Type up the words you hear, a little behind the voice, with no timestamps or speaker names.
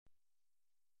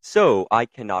So, I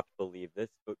cannot believe this,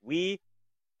 but we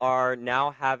are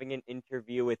now having an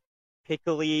interview with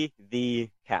Pikuly the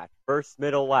cat. First,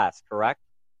 middle, last, correct?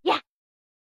 Yeah.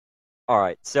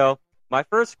 Alright, so my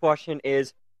first question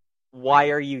is, why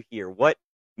are you here? What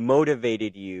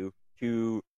motivated you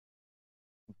to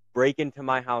break into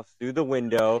my house through the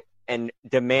window and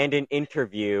demand an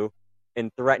interview and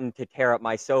threaten to tear up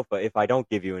my sofa if I don't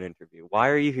give you an interview? Why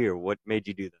are you here? What made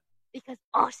you do that? Because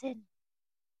Austin.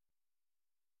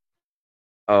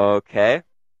 Okay.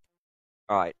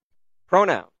 Alright.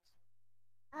 Pronouns.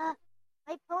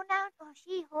 My pronouns are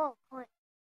she, her, her.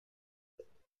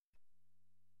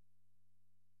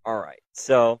 Alright,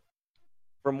 so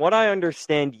from what I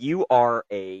understand, you are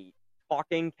a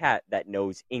talking cat that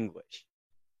knows English.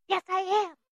 Yes, I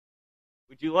am.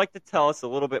 Would you like to tell us a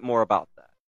little bit more about that?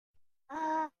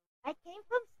 I came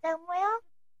from somewhere,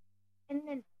 and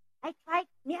then I tried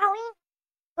meowing,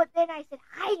 but then I said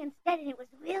hi instead, and it was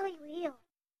really real.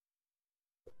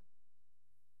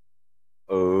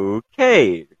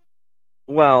 Okay.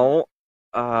 Well,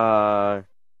 as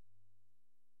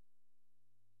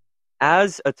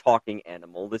a talking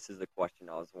animal, this is a question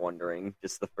I was wondering,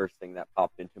 just the first thing that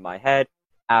popped into my head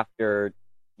after,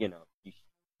 you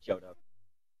showed up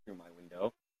through my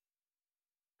window.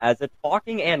 As a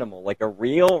talking animal, like a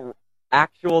real,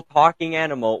 actual talking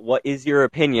animal, what is your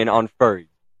opinion on furries?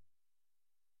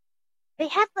 They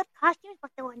have good costumes,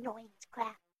 but they're annoying as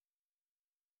crap.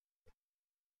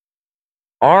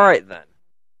 Alright then.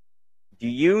 Do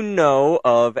you know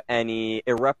of any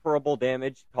irreparable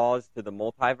damage caused to the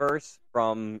multiverse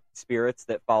from spirits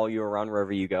that follow you around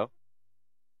wherever you go?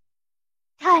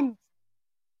 Tons.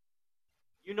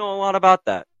 You know a lot about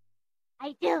that.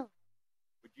 I do.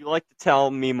 Would you like to tell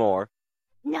me more?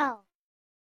 No.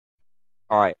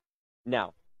 Alright.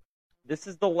 Now, this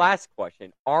is the last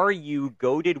question. Are you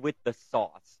goated with the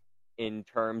sauce in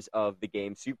terms of the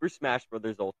game Super Smash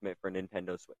Bros. Ultimate for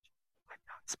Nintendo Switch? I'm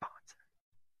not sponsored.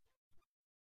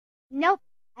 Nope.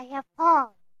 I have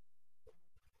Paul.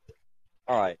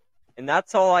 Alright. And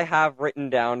that's all I have written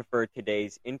down for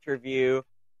today's interview.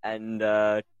 And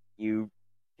you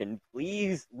can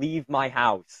please leave my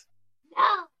house.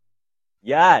 No.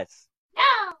 Yes.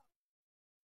 No.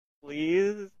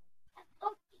 Please.